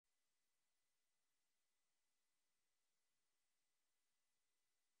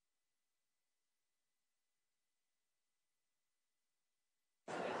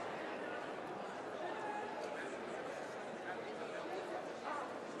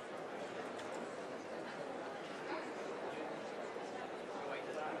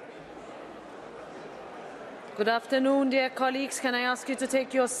Good afternoon, dear colleagues. Can I ask you to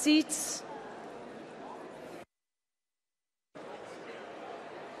take your seats?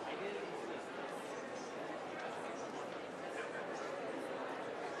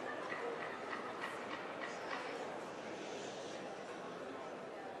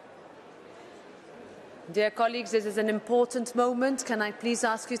 Dear colleagues, this is an important moment. Can I please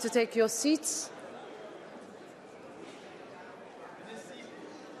ask you to take your seats?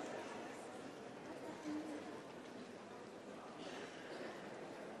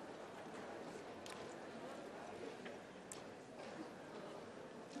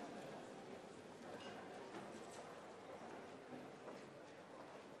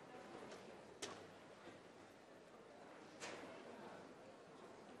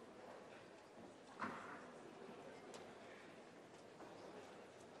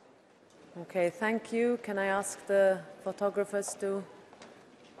 Okay, thank you. Can I ask the photographers to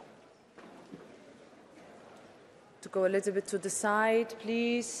go a little bit to the side,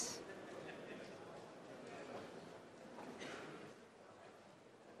 please?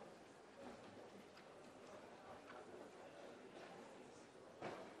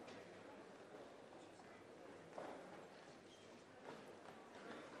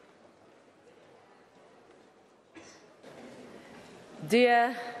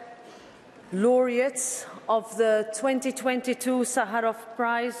 Dear laureates of the 2022 Sakharov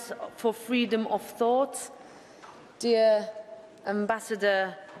Prize for Freedom of Thought, dear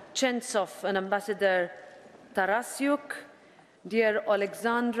Ambassador Chentsov and Ambassador Tarasyuk, dear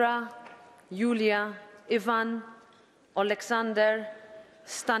Alexandra, Yulia, Ivan, Alexander,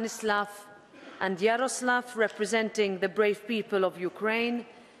 Stanislav and Yaroslav, representing the brave people of Ukraine,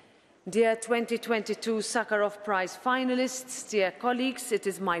 dear 2022 Sakharov Prize finalists, dear colleagues, it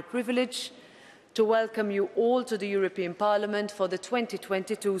is my privilege to welcome you all to the European Parliament for the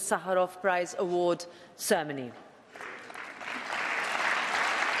 2022 Sakharov Prize Award ceremony.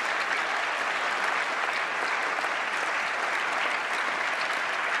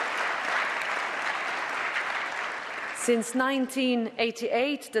 Since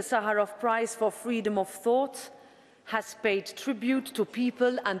 1988, the Sakharov Prize for Freedom of Thought has paid tribute to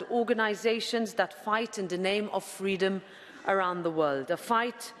people and organizations that fight in the name of freedom around the world, a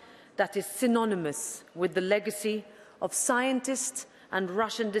fight that is synonymous with the legacy of scientist and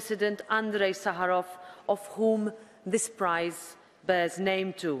Russian dissident Andrei Sakharov, of whom this prize bears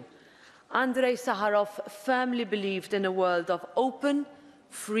name to. Andrei Sakharov firmly believed in a world of open,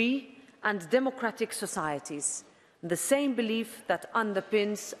 free and democratic societies, the same belief that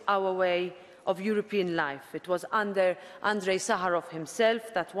underpins our way of European life. It was Andrei Sakharov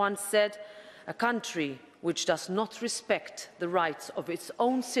himself that once said, "A country which does not respect the rights of its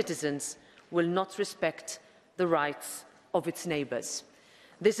own citizens will not respect the rights of its neighbours."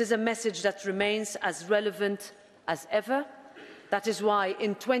 This is a message that remains as relevant as ever. That is why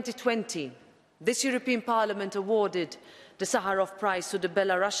in 2020, this European Parliament awarded the Sakharov Prize to the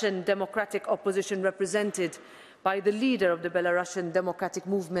Belarusian democratic opposition represented by the leader of the Belarusian democratic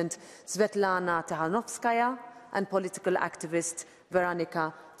movement, Svetlana Tikhanovskaya, and political activist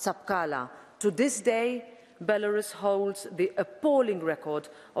Veronika Tsapkala. To this day, Belarus holds the appalling record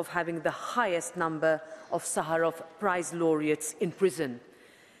of having the highest number of Sakharov Prize laureates in prison.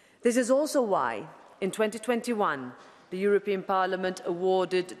 This is also why, in 2021, the European Parliament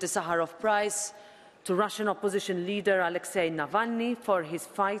awarded the Sakharov Prize to Russian opposition leader Alexei Navalny for his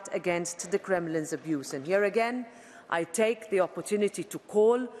fight against the Kremlin's abuse. And here again, I take the opportunity to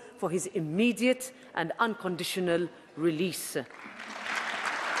call for his immediate and unconditional release.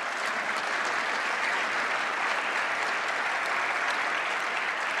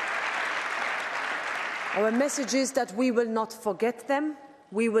 Our message is that we will not forget them.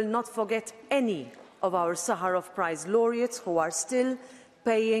 We will not forget any of our Sakharov Prize laureates who are still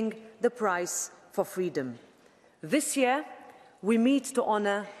paying the price for freedom. This year, we meet to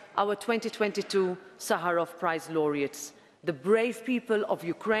honour our 2022 Sakharov Prize laureates, the brave people of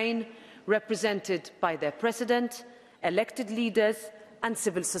Ukraine, represented by their president, elected leaders and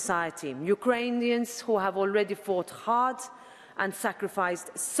civil society. Ukrainians who have already fought hard and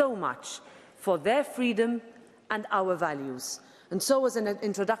sacrificed so much for their freedom and our values. And so, as an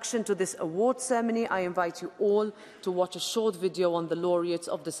introduction to this award ceremony, I invite you all to watch a short video on the laureates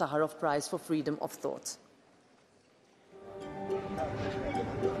of the Sakharov Prize for Freedom of Thought.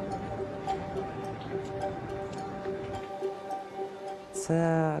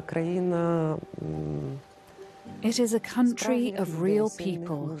 It is a country of real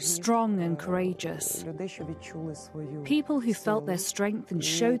people, strong and courageous. People who felt their strength and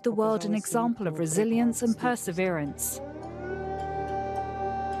showed the world an example of resilience and perseverance.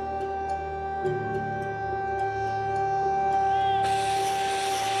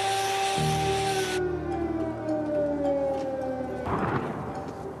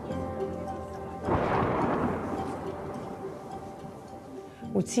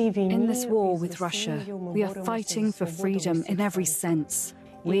 In this war with Russia, we are fighting for freedom in every sense.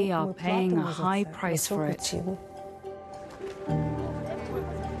 We are paying a high price for it.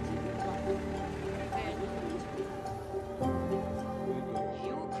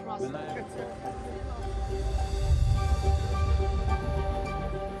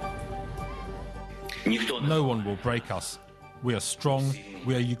 No one will break us. We are strong,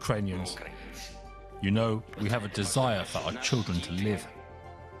 we are Ukrainians. You know, we have a desire for our children to live.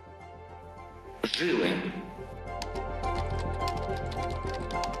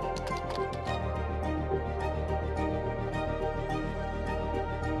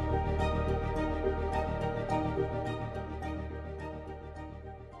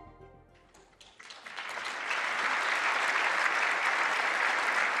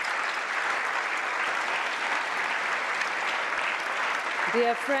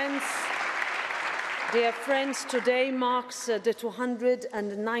 Dear friends, today marks the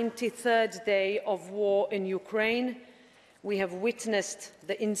 293rd day of war in Ukraine. We have witnessed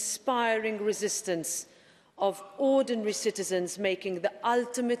the inspiring resistance of ordinary citizens making the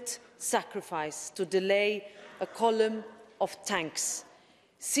ultimate sacrifice to delay a column of tanks.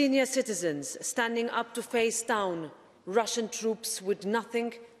 Senior citizens standing up to face down Russian troops with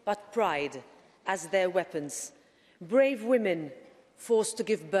nothing but pride as their weapons. Brave women forced to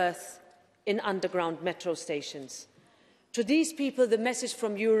give birth in underground metro stations. To these people, the message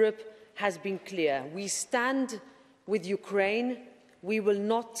from Europe has been clear. We stand with Ukraine. We will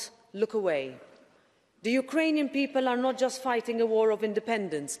not look away. The Ukrainian people are not just fighting a war of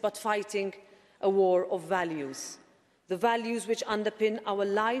independence, but fighting a war of values. The values which underpin our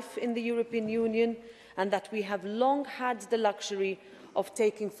life in the European Union and that we have long had the luxury of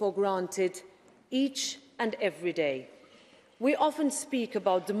taking for granted each and every day. We often speak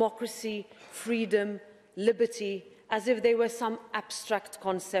about democracy, freedom, liberty, as if they were some abstract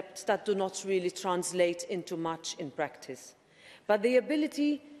concepts that do not really translate into much in practice. But the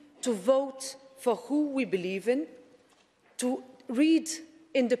ability to vote for who we believe in, to read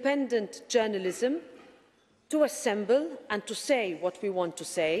independent journalism, to assemble and to say what we want to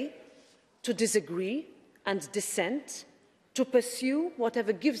say, to disagree and dissent, to pursue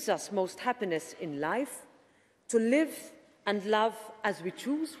whatever gives us most happiness in life, to live and love as we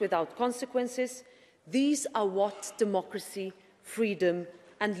choose without consequences, these are what democracy, freedom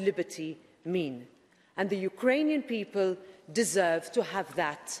and liberty mean. And the Ukrainian people deserve to have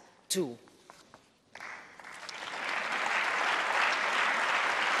that too.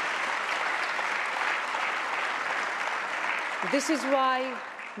 This is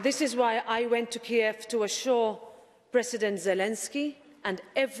why I went to Kiev to assure President Zelenskyy and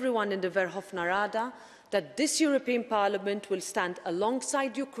everyone in the Verkhovna Rada that this European Parliament will stand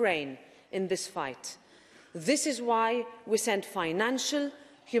alongside Ukraine in this fight. This is why we sent financial,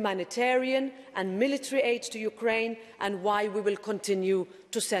 humanitarian and military aid to Ukraine and why we will continue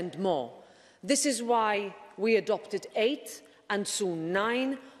to send more. This is why we adopted 8 and soon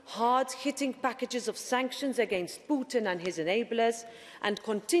 9 hard-hitting packages of sanctions against Putin and his enablers and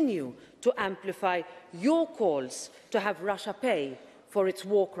continue to amplify your calls to have Russia pay for its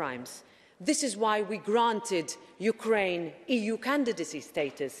war crimes. This is why we granted Ukraine EU candidacy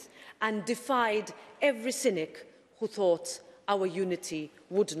status and defied every cynic who thought our unity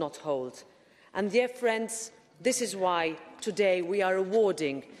would not hold. And dear friends, this is why today we are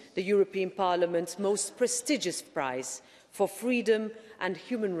awarding the European Parliament's most prestigious prize for freedom and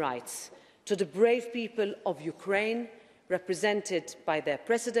human rights to the brave people of Ukraine, represented by their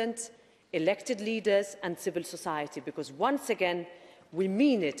president, elected leaders and civil society, because once again, we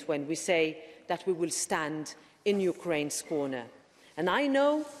mean it when we say that we will stand in Ukraine's corner. And I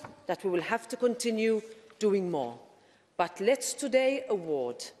know that we will have to continue doing more. But let's today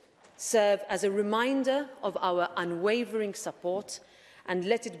award serve as a reminder of our unwavering support, and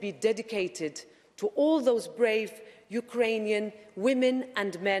let it be dedicated to all those brave Ukrainian women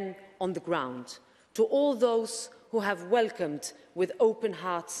and men on the ground, to all those who have welcomed with open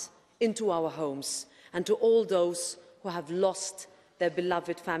hearts into our homes, and to all those who have lost their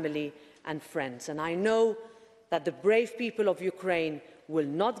beloved family and friends. And I know that the brave people of Ukraine will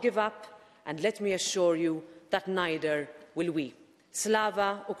not give up, and let me assure you that neither will we.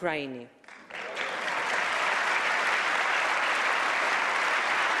 Slava Ukraini!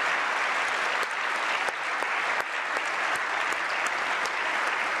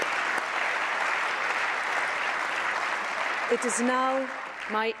 It is now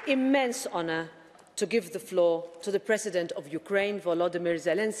my immense honor to give the floor to the President of Ukraine, Volodymyr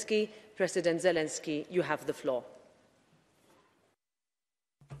Zelenskyy. President Zelenskyy, you have the floor.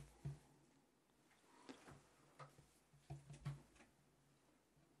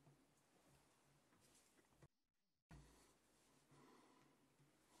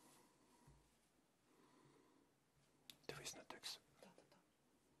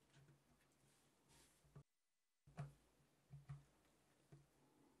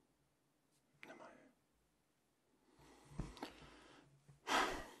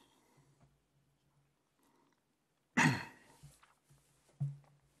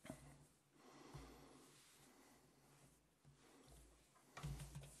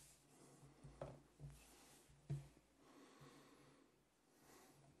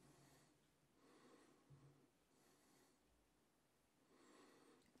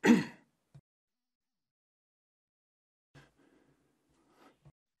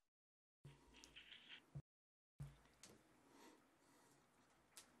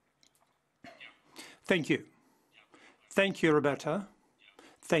 Thank you. Thank you, Roberta.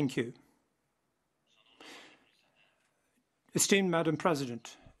 Thank you. Esteemed Madam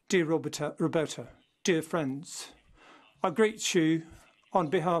President, dear Roberta, dear friends, I greet you on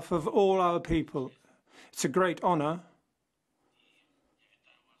behalf of all our people. It's a great honour.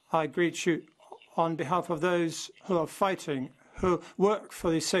 I greet you on behalf of those who are fighting, who work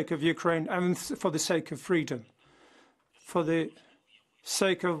for the sake of Ukraine and for the sake of freedom, for the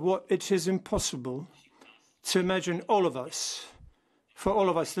sake of what it is impossible to imagine all of us, for all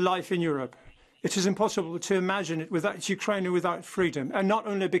of us, life in Europe. It is impossible to imagine it without Ukraine and without freedom, and not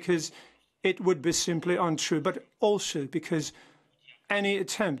only because it would be simply untrue, but also because any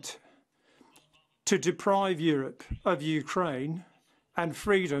attempt to deprive Europe of Ukraine and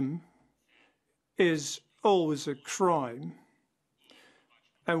freedom is always a crime.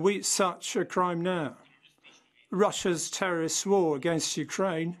 And we such a crime now. Russia's terrorist war against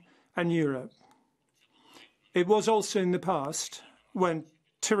Ukraine and Europe. It was also in the past when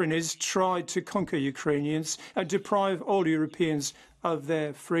tyrannies tried to conquer Ukrainians and deprive all Europeans of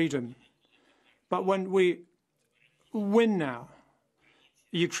their freedom. But when we win now,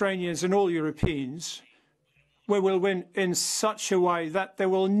 Ukrainians and all Europeans, we will win in such a way that there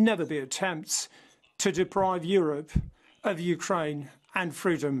will never be attempts to deprive Europe of Ukraine and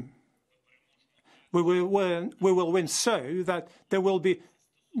freedom. We will win so that there will be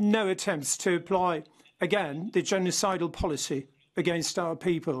no attempts to apply again the genocidal policy against our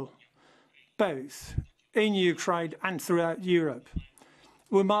people, both in Ukraine and throughout Europe.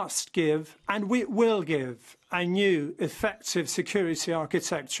 We must give, and we will give, a new effective security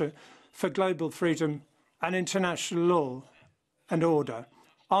architecture for global freedom and international law and order.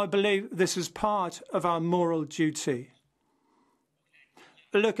 I believe this is part of our moral duty.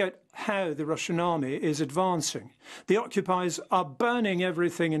 Look at how the Russian army is advancing. The occupiers are burning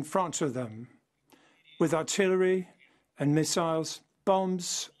everything in front of them with artillery and missiles,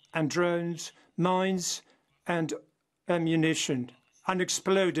 bombs and drones, mines and ammunition,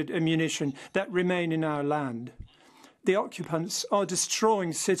 unexploded ammunition that remain in our land. The occupants are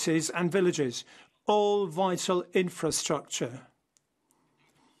destroying cities and villages, all vital infrastructure.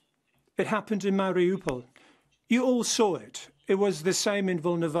 It happened in Mariupol. You all saw it. It was the same in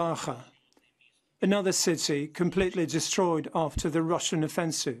Volnovakha, another city completely destroyed after the Russian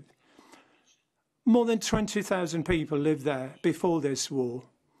offensive. More than 20,000 people lived there before this war.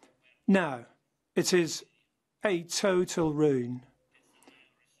 Now it is a total ruin.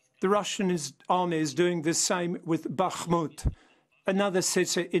 The Russian army is doing the same with Bakhmut, another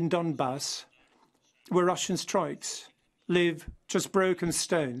city in Donbass, where Russian strikes live just broken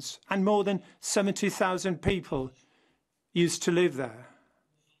stones, and more than 70,000 people used to live there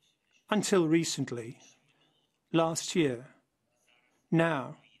until recently, last year.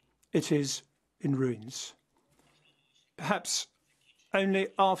 Now it is in ruins. Perhaps only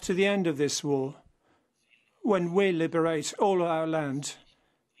after the end of this war, when we liberate all our land,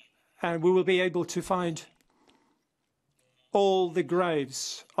 and we will be able to find all the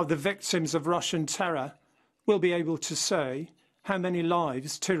graves of the victims of Russian terror, we'll be able to say how many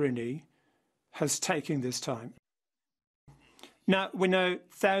lives tyranny has taken this time. Now, we know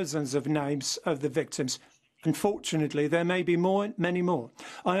thousands of names of the victims. Unfortunately, there may be many more.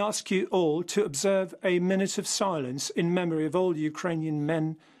 I ask you all to observe a minute of silence in memory of all Ukrainian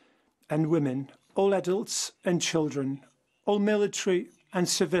men and women, all adults and children, all military and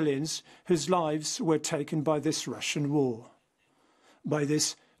civilians whose lives were taken by this Russian war, by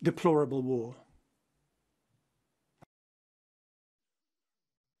this deplorable war.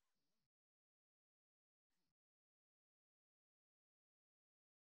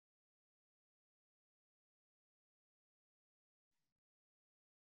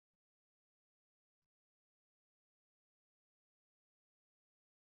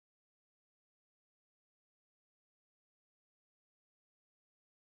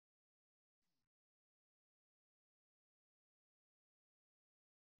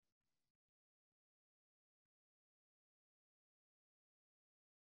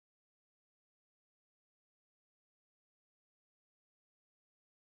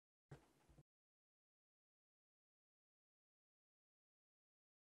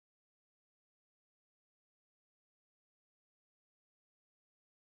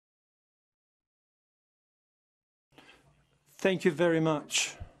 Thank you very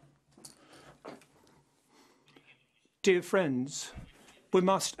much. Dear friends, we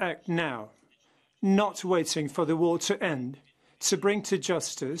must act now, not waiting for the war to end, to bring to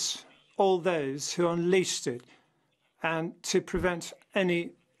justice all those who unleashed it and to prevent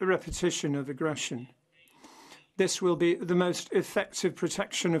any repetition of aggression. This will be the most effective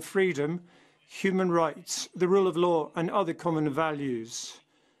protection of freedom, human rights, the rule of law and other common values,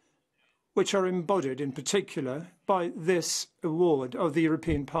 which are embodied in particular by this award of the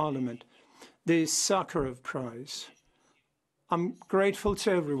European Parliament, the Sakharov Prize. I'm grateful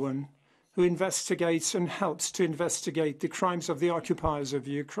to everyone who investigates and helps to investigate the crimes of the occupiers of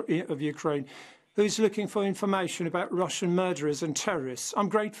Ukraine, who is looking for information about Russian murderers and terrorists. I'm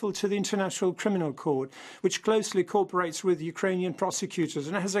grateful to the International Criminal Court, which closely cooperates with Ukrainian prosecutors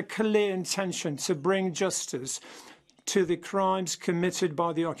and has a clear intention to bring justice to the crimes committed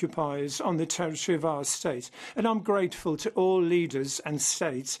by the occupiers on the territory of our state. And I'm grateful to all leaders and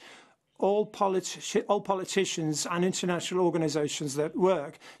states, all politicians and international organizations that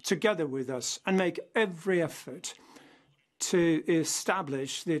work together with us and make every effort to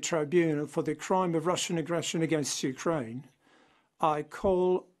establish the tribunal for the crime of Russian aggression against Ukraine. I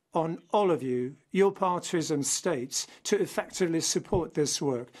call on all of you, your parties and states, to effectively support this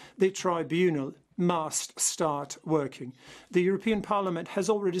work. The tribunal must start working. The European Parliament has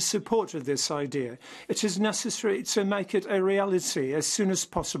already supported this idea. It is necessary to make it a reality as soon as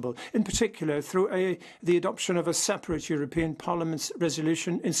possible, in particular through the adoption of a separate European Parliament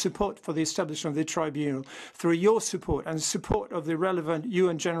resolution in support for the establishment of the tribunal, through your support and support of the relevant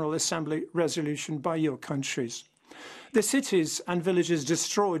UN General Assembly resolution by your countries. The cities and villages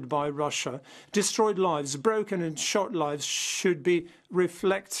destroyed by Russia, destroyed lives, broken and shot lives should be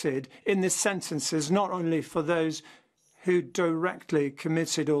reflected in the sentences, not only for those who directly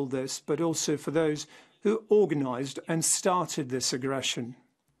committed all this, but also for those who organized and started this aggression.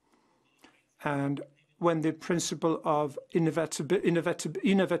 And when the principle of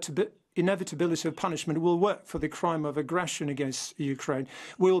inevitability of punishment will work for the crime of aggression against Ukraine,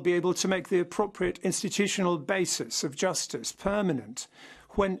 we will be able to make the appropriate institutional basis of justice permanent.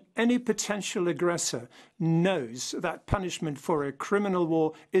 When any potential aggressor knows that punishment for a criminal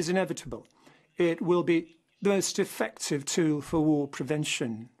war is inevitable, it will be the most effective tool for war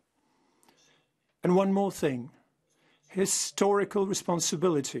prevention. And one more thing, historical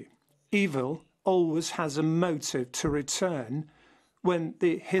responsibility. Evil always has a motive to return when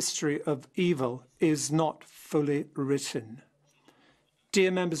the history of evil is not fully written.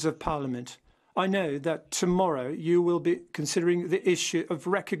 Dear members of Parliament, I know that tomorrow you will be considering the issue of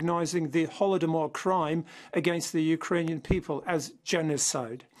recognizing the Holodomor crime against the Ukrainian people as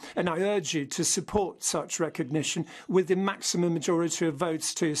genocide. And I urge you to support such recognition with the maximum majority of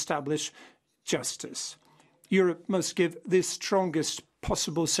votes to establish justice. Europe must give the strongest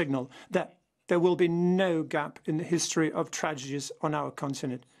possible signal that there will be no gap in the history of tragedies on our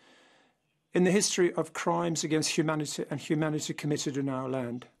continent, in the history of crimes against humanity and humanity committed in our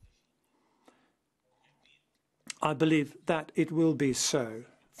land. I believe that it will be so.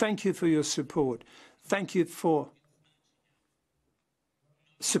 Thank you for your support. Thank you for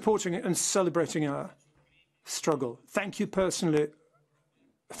supporting and celebrating our struggle. Thank you personally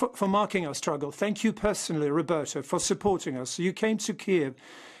for marking our struggle. Thank you personally, Roberta, for supporting us. You came to Kiev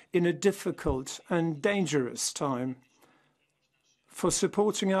in a difficult and dangerous time, for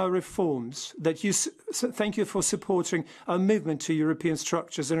supporting our reforms. Thank you for supporting our movement to European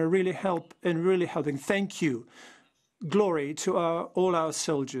structures and really helping. Thank you. Glory to all our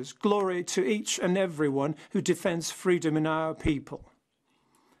soldiers. Glory to each and everyone who defends freedom in our people.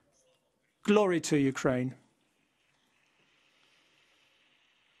 Glory to Ukraine.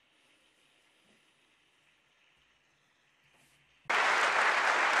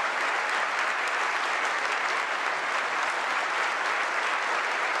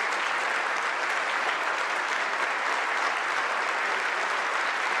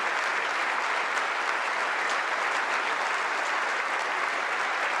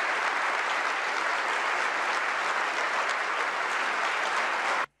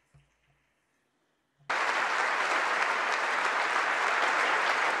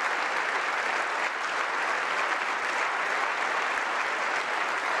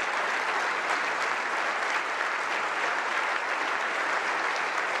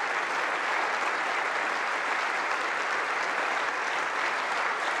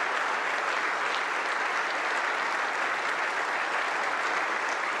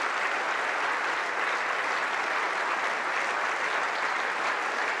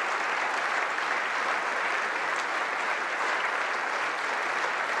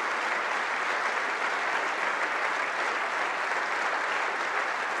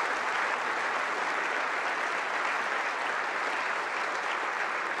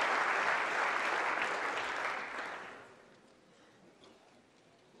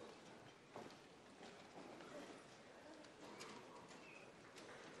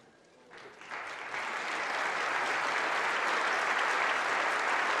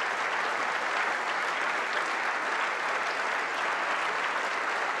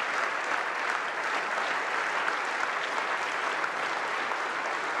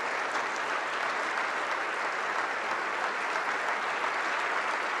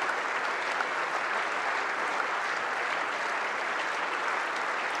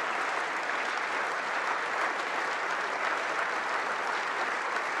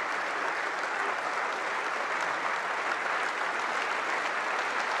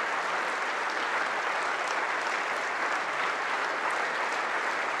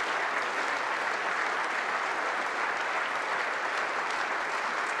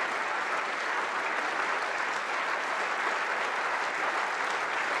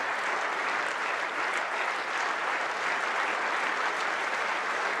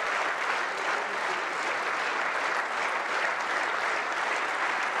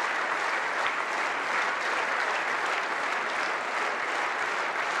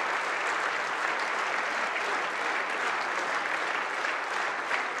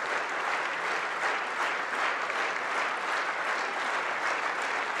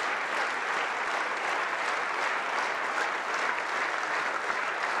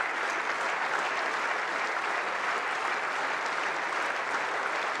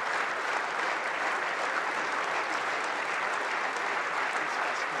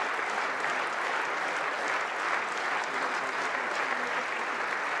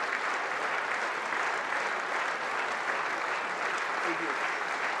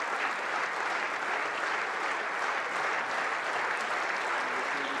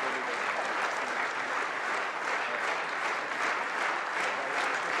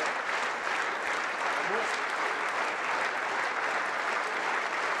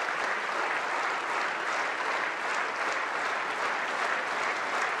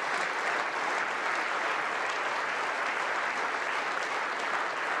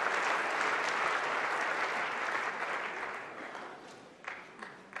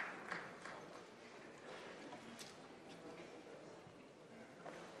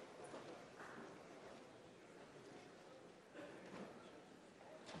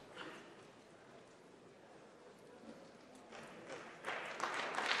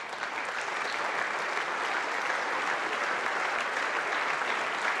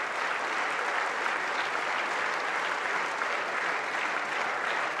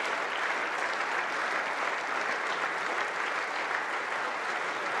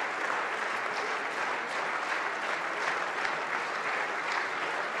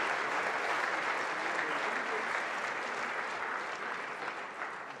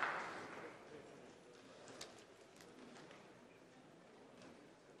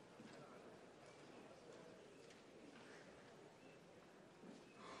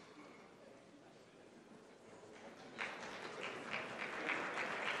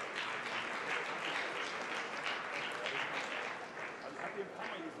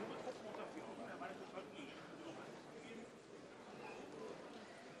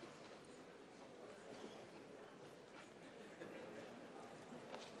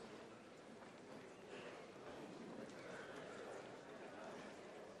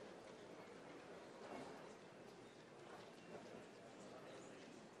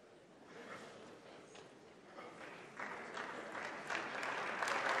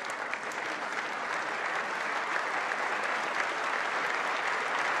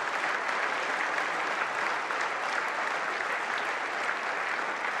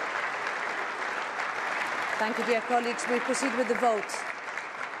 Thank you, dear colleagues. We proceed with the vote.